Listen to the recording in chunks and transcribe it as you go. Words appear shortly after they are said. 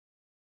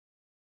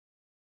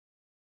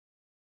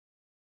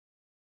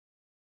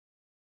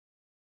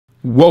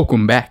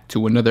Welcome back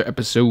to another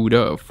episode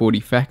of 40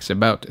 Facts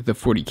About the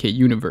 40k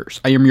Universe.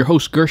 I am your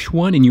host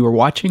Gershwin and you are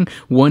watching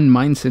One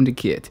Mind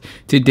Syndicate.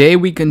 Today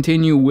we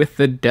continue with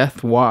the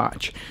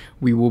Deathwatch.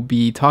 We will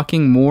be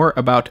talking more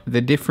about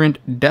the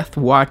different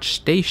Deathwatch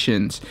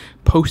stations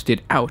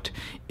posted out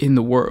in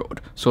the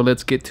world. So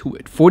let's get to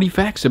it. 40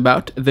 Facts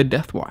About the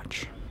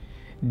Deathwatch.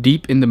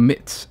 Deep in the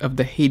midst of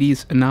the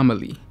Hades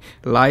anomaly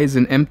lies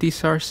an empty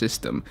star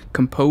system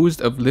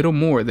composed of little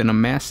more than a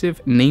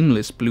massive,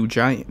 nameless blue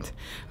giant,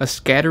 a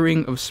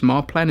scattering of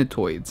small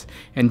planetoids,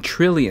 and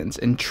trillions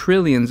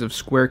of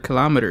square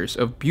kilometers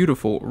of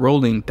beautiful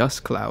rolling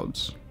dust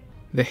clouds.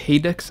 The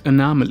Hades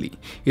anomaly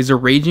is a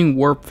raging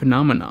warp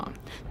phenomenon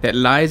that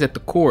lies at the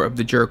core of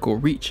the Jericho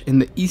Reach in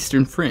the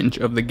eastern fringe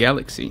of the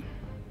galaxy.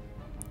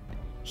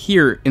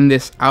 Here, in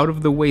this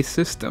out-of-the-way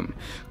system,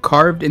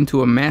 carved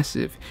into a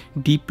massive,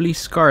 deeply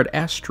scarred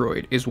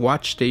asteroid is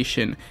Watch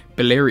Station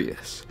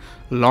Belarius,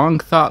 long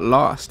thought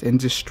lost and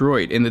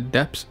destroyed in the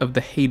depths of the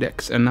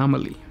Hades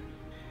anomaly.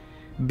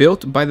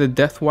 Built by the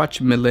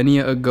Deathwatch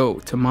millennia ago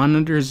to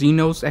monitor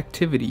Xenos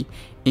activity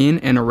in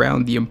and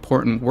around the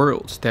important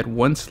worlds that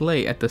once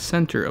lay at the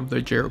center of the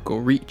Jericho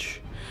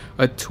Reach,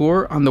 a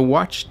tour on the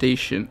Watch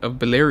Station of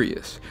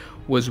Belarius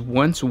was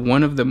once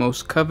one of the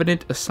most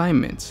coveted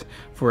assignments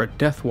for a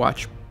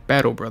Deathwatch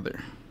battle brother.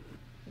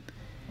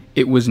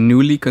 It was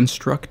newly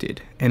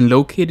constructed and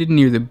located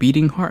near the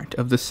beating heart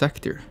of the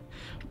sector,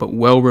 but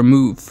well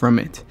removed from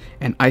it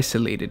and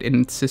isolated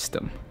in its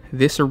system.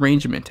 This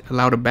arrangement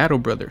allowed a battle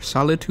brother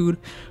solitude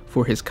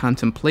for his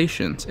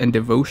contemplations and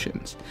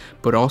devotions,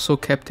 but also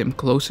kept him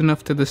close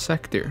enough to the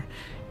sector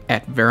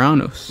at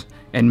Varanus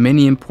and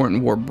many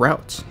important warp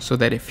routes so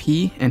that if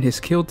he and his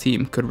kill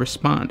team could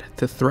respond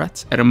to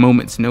threats at a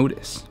moment's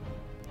notice.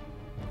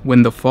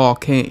 When the fall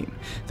came,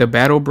 the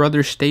Battle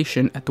Brothers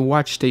stationed at the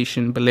Watch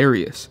Station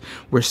Belarius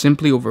were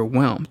simply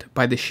overwhelmed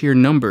by the sheer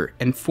number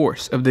and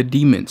force of the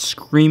demons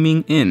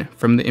screaming in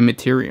from the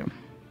Immaterium.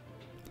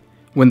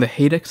 When the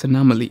Hades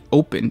anomaly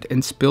opened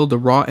and spilled the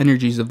raw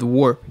energies of the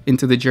warp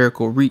into the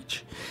Jericho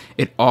Reach,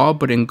 it all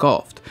but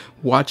engulfed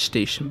Watch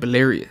Station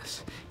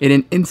Belarius. In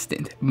an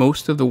instant,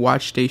 most of the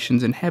Watch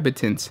Station's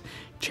inhabitants,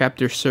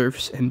 chapter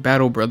serfs and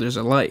battle brothers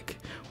alike,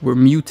 were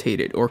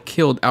mutated or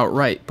killed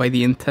outright by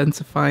the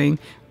intensifying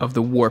of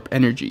the warp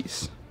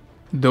energies.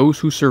 Those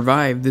who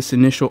survived this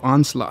initial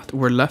onslaught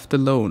were left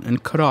alone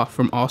and cut off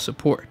from all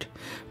support,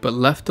 but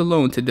left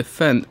alone to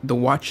defend the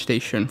Watch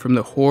Station from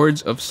the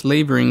hordes of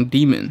slavering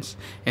demons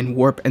and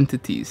warp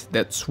entities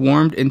that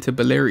swarmed into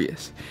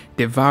Belarius,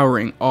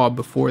 devouring all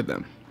before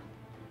them.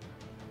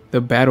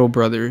 The Battle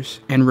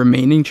Brothers and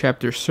remaining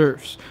chapter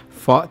serfs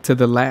fought to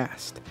the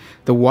last.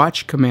 The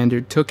Watch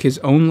Commander took his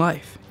own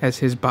life as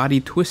his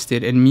body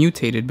twisted and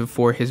mutated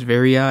before his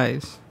very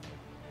eyes.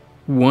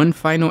 One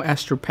final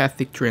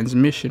astropathic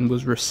transmission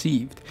was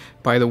received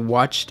by the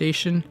Watch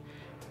Station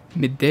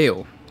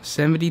Midale,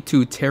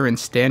 72 Terran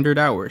Standard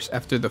Hours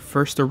after the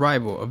first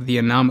arrival of the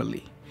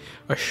anomaly.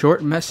 A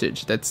short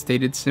message that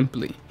stated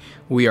simply,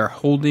 "We are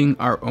holding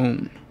our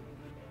own."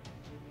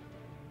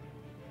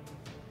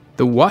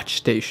 The Watch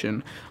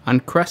Station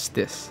on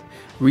Crestis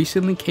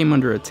recently came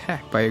under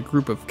attack by a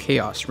group of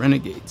Chaos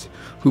Renegades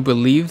who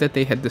believed that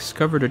they had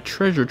discovered a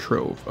treasure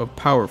trove of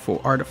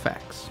powerful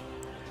artifacts.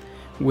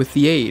 With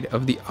the aid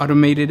of the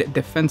automated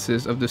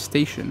defenses of the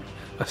station,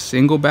 a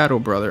single battle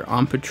brother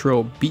on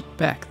patrol beat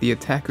back the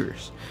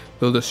attackers,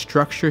 though the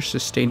structure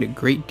sustained a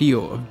great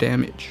deal of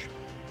damage.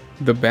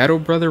 The battle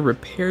brother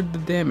repaired the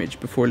damage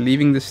before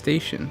leaving the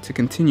station to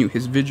continue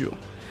his vigil.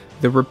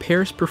 The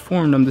repairs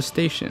performed on the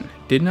station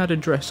did not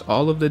address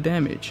all of the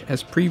damage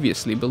as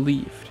previously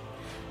believed.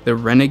 The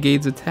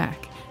Renegade's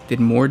attack did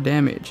more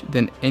damage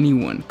than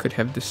anyone could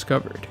have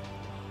discovered.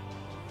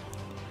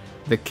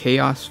 The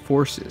Chaos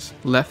Forces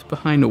left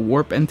behind a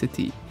warp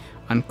entity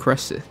on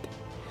Crescent,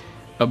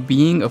 a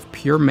being of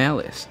pure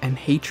malice and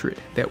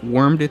hatred that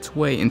wormed its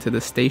way into the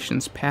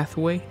station's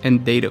pathway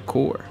and data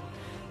core.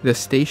 The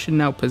station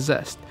now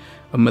possessed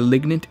a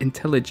malignant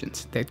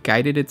intelligence that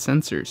guided its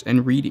sensors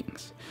and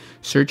readings,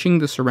 searching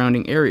the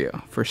surrounding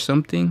area for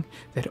something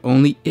that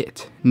only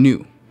it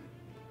knew.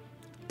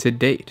 To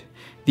date,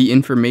 the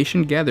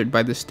information gathered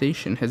by the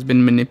station has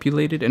been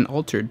manipulated and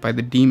altered by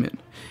the demon,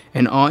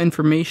 and all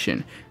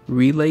information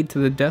relayed to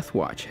the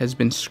Deathwatch has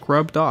been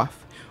scrubbed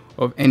off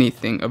of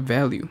anything of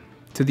value.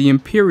 To the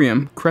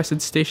Imperium,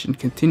 Crescent Station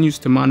continues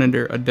to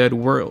monitor a dead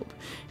world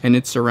and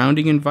its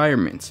surrounding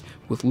environments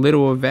with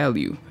little of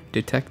value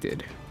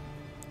detected.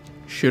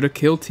 Should a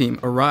kill team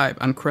arrive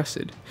on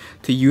Crescent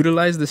to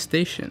utilize the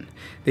station,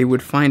 they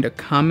would find a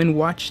common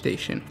watch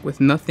station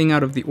with nothing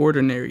out of the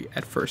ordinary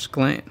at first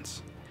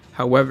glance.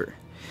 However,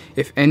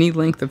 if any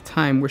length of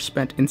time were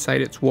spent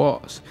inside its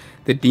walls,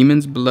 the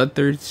demon's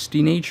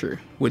bloodthirsty nature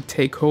would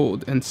take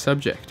hold and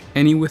subject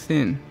any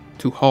within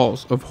to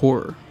halls of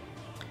horror.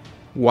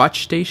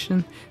 Watch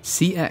Station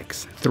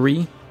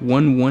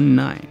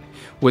CX-3119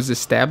 was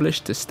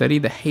established to study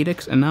the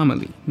Hades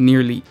anomaly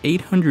nearly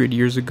 800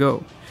 years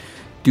ago.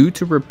 Due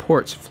to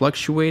reports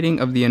fluctuating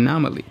of the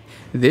anomaly,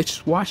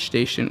 this watch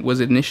station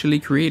was initially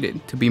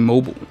created to be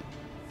mobile.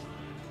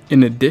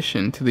 In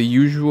addition to the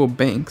usual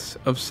banks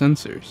of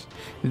sensors,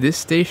 this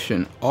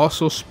station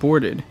also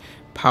sported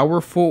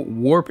powerful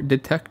warp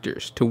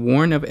detectors to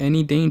warn of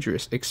any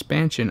dangerous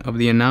expansion of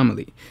the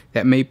anomaly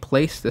that may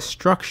place the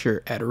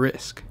structure at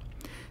risk.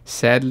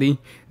 Sadly,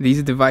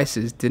 these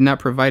devices did not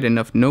provide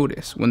enough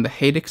notice when the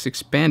Heroclix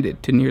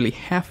expanded to nearly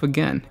half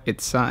again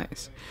its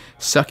size,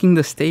 sucking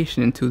the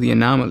station into the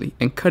anomaly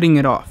and cutting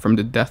it off from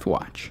the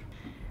Deathwatch.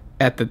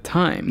 At the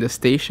time, the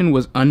station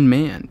was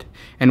unmanned,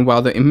 and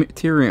while the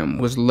Imperium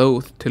was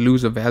loath to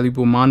lose a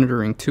valuable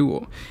monitoring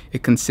tool,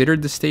 it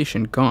considered the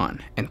station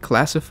gone and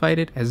classified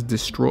it as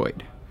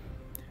destroyed.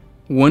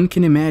 One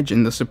can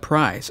imagine the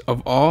surprise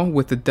of all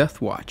with the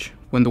Deathwatch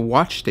when the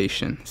watch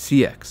station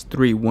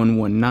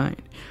CX-3119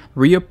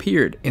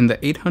 reappeared in the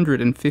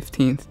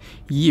 815th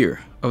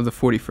year of the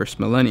 41st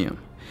millennium.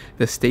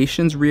 The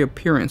station's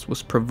reappearance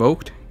was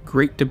provoked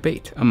great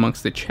debate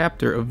amongst the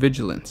chapter of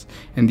Vigilance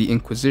and the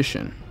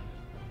Inquisition.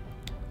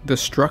 The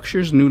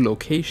structure's new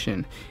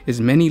location is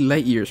many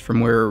light years from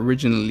where it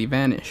originally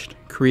vanished,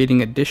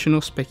 creating additional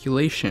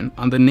speculation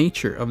on the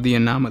nature of the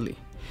anomaly.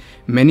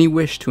 Many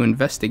wish to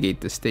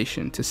investigate the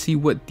station to see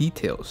what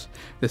details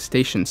the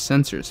station's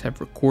sensors have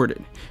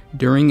recorded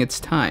during its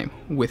time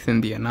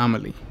within the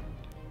anomaly.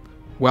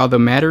 While the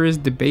matter is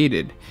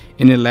debated,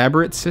 an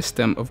elaborate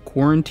system of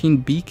quarantine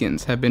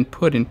beacons have been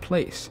put in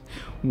place,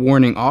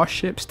 warning all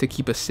ships to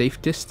keep a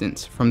safe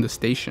distance from the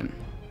station.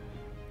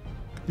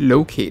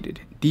 Located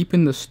deep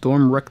in the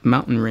storm-wrecked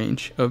mountain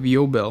range of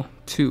Yobel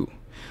 2,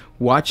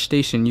 Watch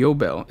Station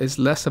Yobel is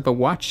less of a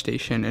watch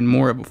station and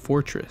more of a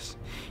fortress.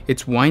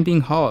 Its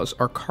winding halls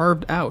are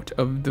carved out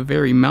of the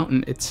very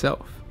mountain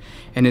itself,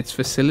 and its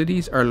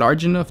facilities are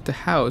large enough to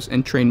house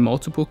and train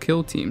multiple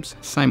kill teams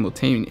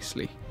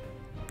simultaneously.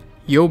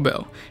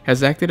 Yobel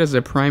has acted as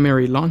a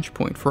primary launch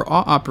point for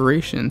all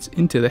operations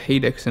into the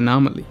Heroclix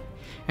anomaly,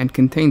 and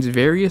contains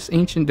various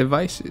ancient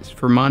devices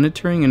for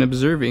monitoring and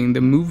observing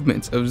the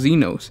movements of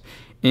Xenos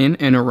in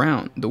and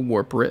around the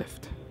Warp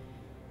Rift.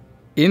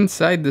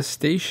 Inside the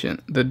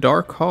station, the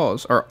dark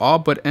halls are all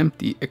but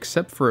empty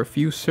except for a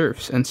few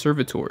serfs and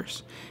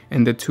servitors,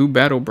 and the two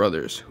battle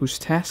brothers whose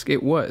task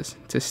it was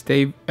to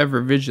stay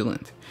ever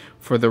vigilant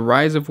for the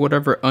rise of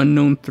whatever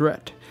unknown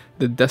threat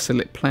the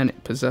desolate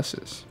planet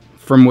possesses.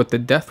 From what the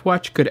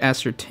Deathwatch could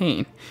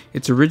ascertain,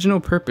 its original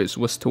purpose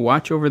was to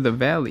watch over the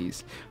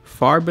valleys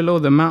far below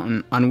the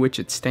mountain on which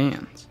it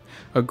stands.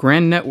 A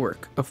grand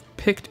network of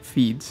pict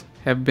feeds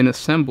have been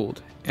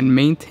assembled and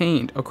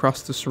maintained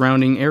across the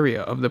surrounding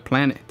area of the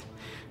planet,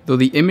 though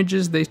the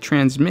images they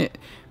transmit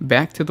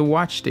back to the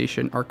watch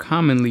station are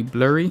commonly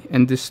blurry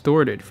and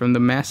distorted from the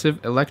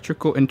massive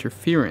electrical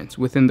interference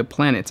within the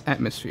planet's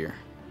atmosphere.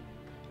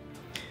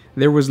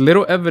 There was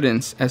little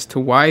evidence as to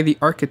why the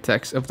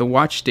architects of the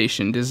watch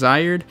station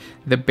desired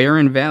the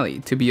barren valley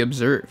to be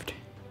observed.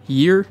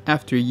 Year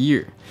after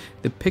year,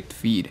 the pict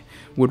feed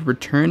would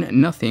return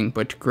nothing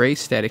but gray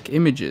static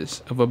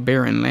images of a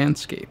barren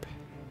landscape.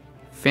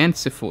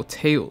 Fanciful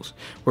tales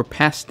were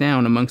passed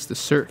down amongst the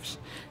serfs,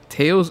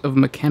 tales of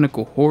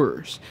mechanical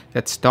horrors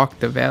that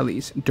stalked the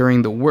valleys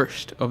during the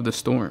worst of the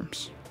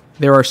storms.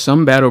 There are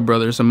some battle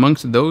brothers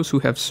amongst those who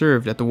have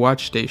served at the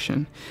watch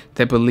station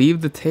that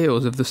believe the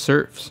tales of the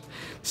serfs.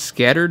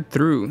 Scattered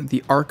through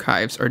the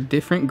archives are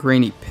different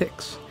grainy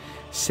pics,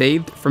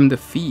 saved from the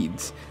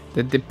feeds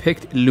that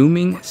depict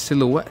looming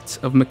silhouettes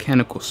of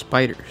mechanical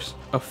spiders,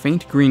 a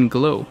faint green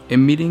glow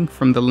emitting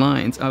from the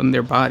lines on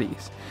their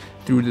bodies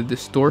through the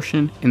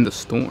distortion in the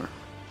storm.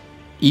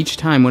 Each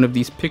time one of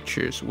these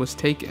pictures was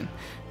taken,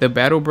 the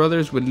battle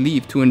brothers would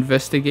leave to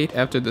investigate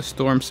after the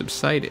storm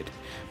subsided,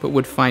 but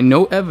would find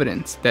no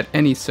evidence that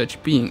any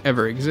such being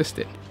ever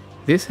existed.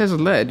 This has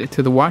led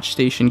to the watch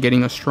station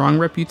getting a strong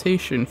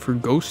reputation for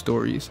ghost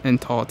stories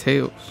and tall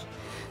tales.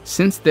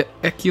 Since the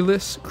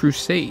Heroclix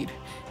Crusade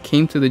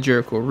came to the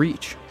Jericho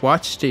Reach,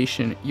 watch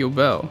station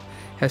Yobel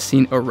has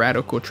seen a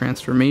radical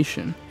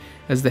transformation.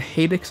 As the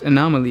Heroclix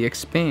anomaly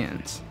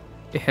expands,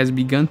 it has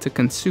begun to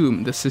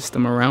consume the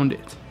system around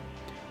it.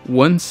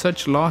 One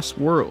such lost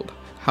world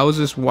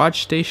houses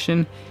watch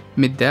station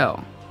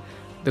Midel,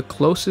 the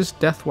closest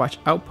Deathwatch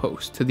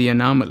outpost to the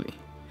anomaly.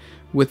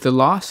 With the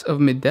loss of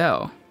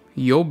Midel,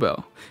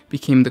 Yobel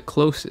became the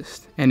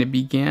closest, and it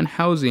began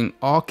housing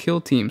all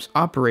kill teams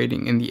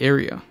operating in the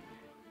area.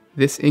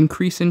 This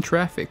increase in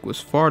traffic was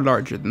far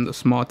larger than the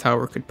small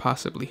tower could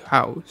possibly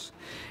house,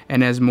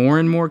 and as more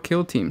and more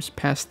kill teams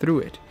passed through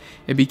it,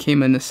 it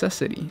became a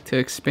necessity to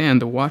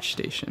expand the watch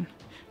station.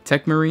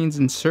 Tech Marines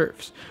and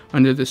serfs,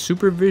 under the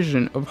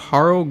supervision of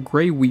Harl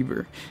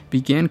Greyweaver,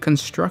 began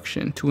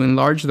construction to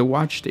enlarge the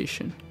watch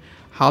station,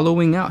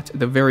 hollowing out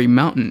the very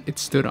mountain it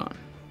stood on.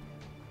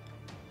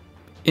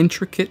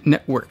 Intricate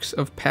networks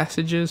of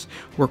passages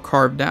were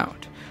carved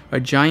out. A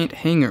giant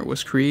hangar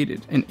was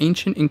created, and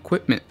ancient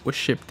equipment was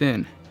shipped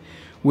in.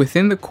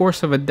 Within the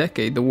course of a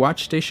decade, the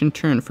watch station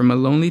turned from a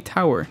lonely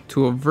tower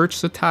to a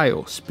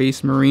versatile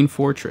space marine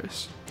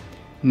fortress.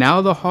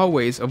 Now the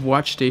hallways of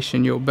Watch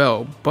Station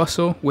Yobel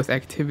bustle with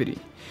activity.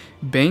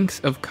 Banks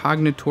of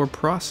Cognitor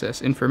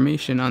process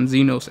information on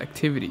Xenos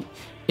activity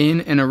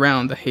in and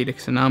around the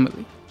Heroclix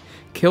anomaly.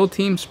 Kill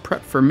teams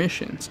prep for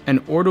missions,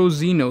 and Ordo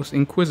Xenos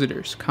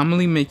Inquisitors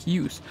commonly make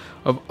use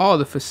of all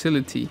the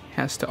facility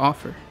has to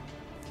offer.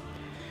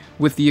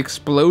 With the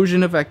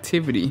explosion of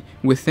activity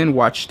within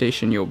Watch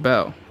Station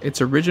Yobel,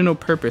 its original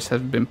purpose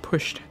has been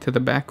pushed to the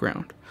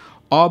background,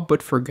 all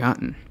but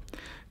forgotten.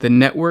 The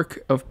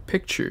network of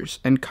pictures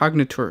and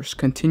cognitors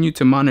continue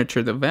to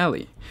monitor the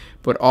valley,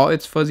 but all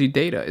its fuzzy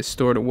data is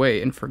stored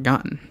away and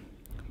forgotten.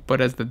 But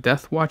as the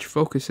Deathwatch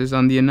focuses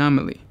on the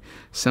anomaly,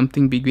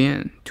 something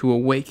began to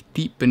awake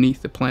deep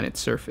beneath the planet's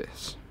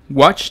surface.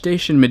 Watch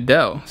Station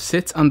Midel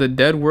sits on the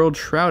dead world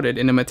shrouded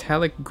in a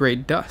metallic gray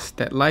dust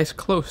that lies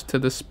close to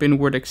the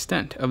spinward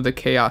extent of the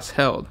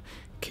chaos-held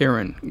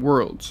Karen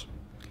worlds.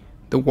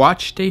 The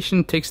Watch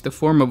Station takes the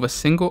form of a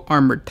single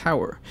armored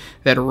tower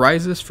that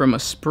rises from a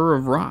spur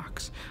of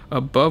rocks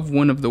above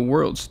one of the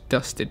world's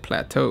dusted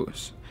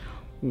plateaus.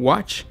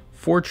 Watch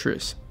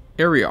Fortress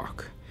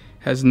Heroclix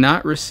has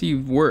not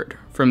received word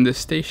from this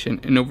station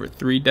in over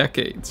 3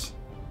 decades.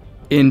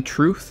 In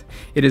truth,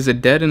 it is a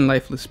dead and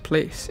lifeless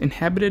place,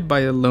 inhabited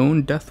by a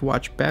lone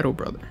Deathwatch battle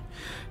brother,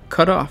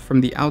 cut off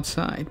from the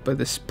outside by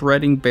the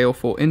spreading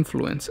baleful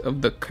influence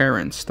of the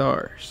Karen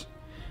stars.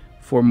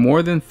 For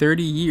more than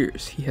 30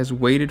 years, he has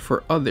waited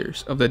for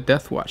others of the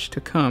Deathwatch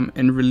to come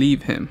and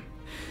relieve him,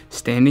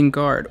 standing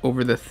guard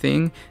over the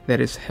thing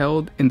that is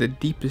held in the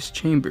deepest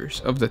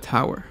chambers of the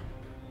tower.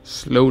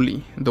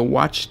 Slowly, the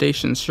Watch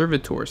Station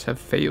servitors have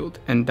failed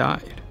and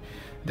died.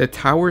 The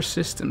tower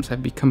systems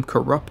have become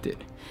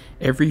corrupted.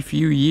 Every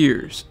few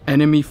years,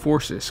 enemy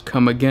forces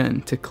come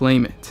again to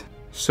claim it.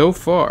 So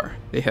far,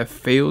 they have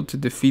failed to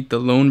defeat the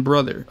lone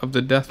brother of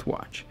the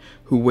Deathwatch,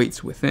 who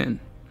waits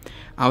within.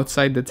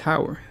 Outside the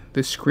tower,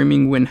 the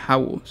screaming wind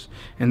howls,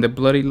 and the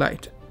bloody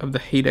light of the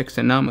Heroclix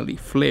anomaly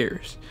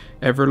flares,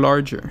 ever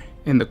larger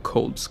in the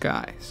cold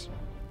skies.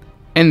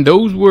 And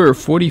those were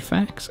 40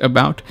 facts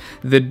about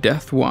the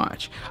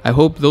Deathwatch. I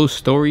hope those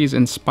stories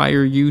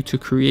inspire you to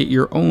create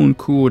your own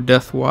cool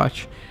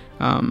Deathwatch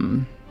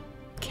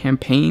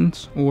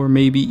campaigns, or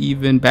maybe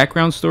even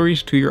background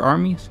stories to your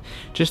armies.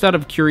 Just out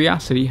of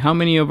curiosity, how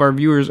many of our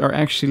viewers are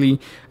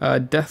actually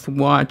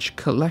Deathwatch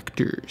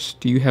collectors?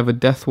 Do you have a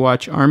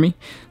Deathwatch army?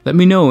 Let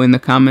me know in the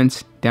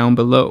comments down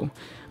below.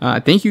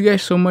 Thank you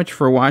guys so much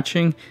for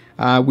watching.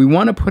 We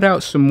want to put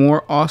out some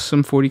more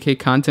awesome 40k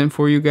content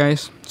for you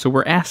guys, so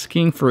we're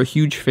asking for a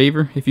huge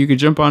favor. If you could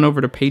jump on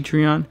over to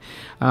Patreon,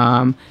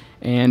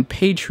 and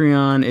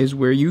Patreon is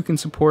where you can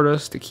support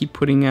us to keep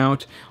putting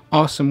out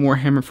awesome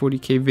Warhammer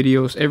 40k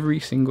videos every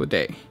single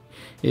day.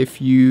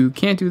 If you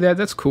can't do that,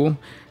 that's cool.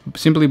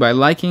 Simply by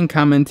liking,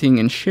 commenting,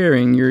 and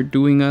sharing, you're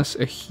doing us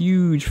a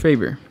huge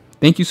favor.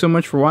 Thank you so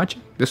much for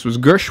watching. This was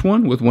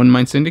Gersh1 with One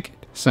Mind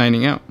Syndicate,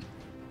 signing out.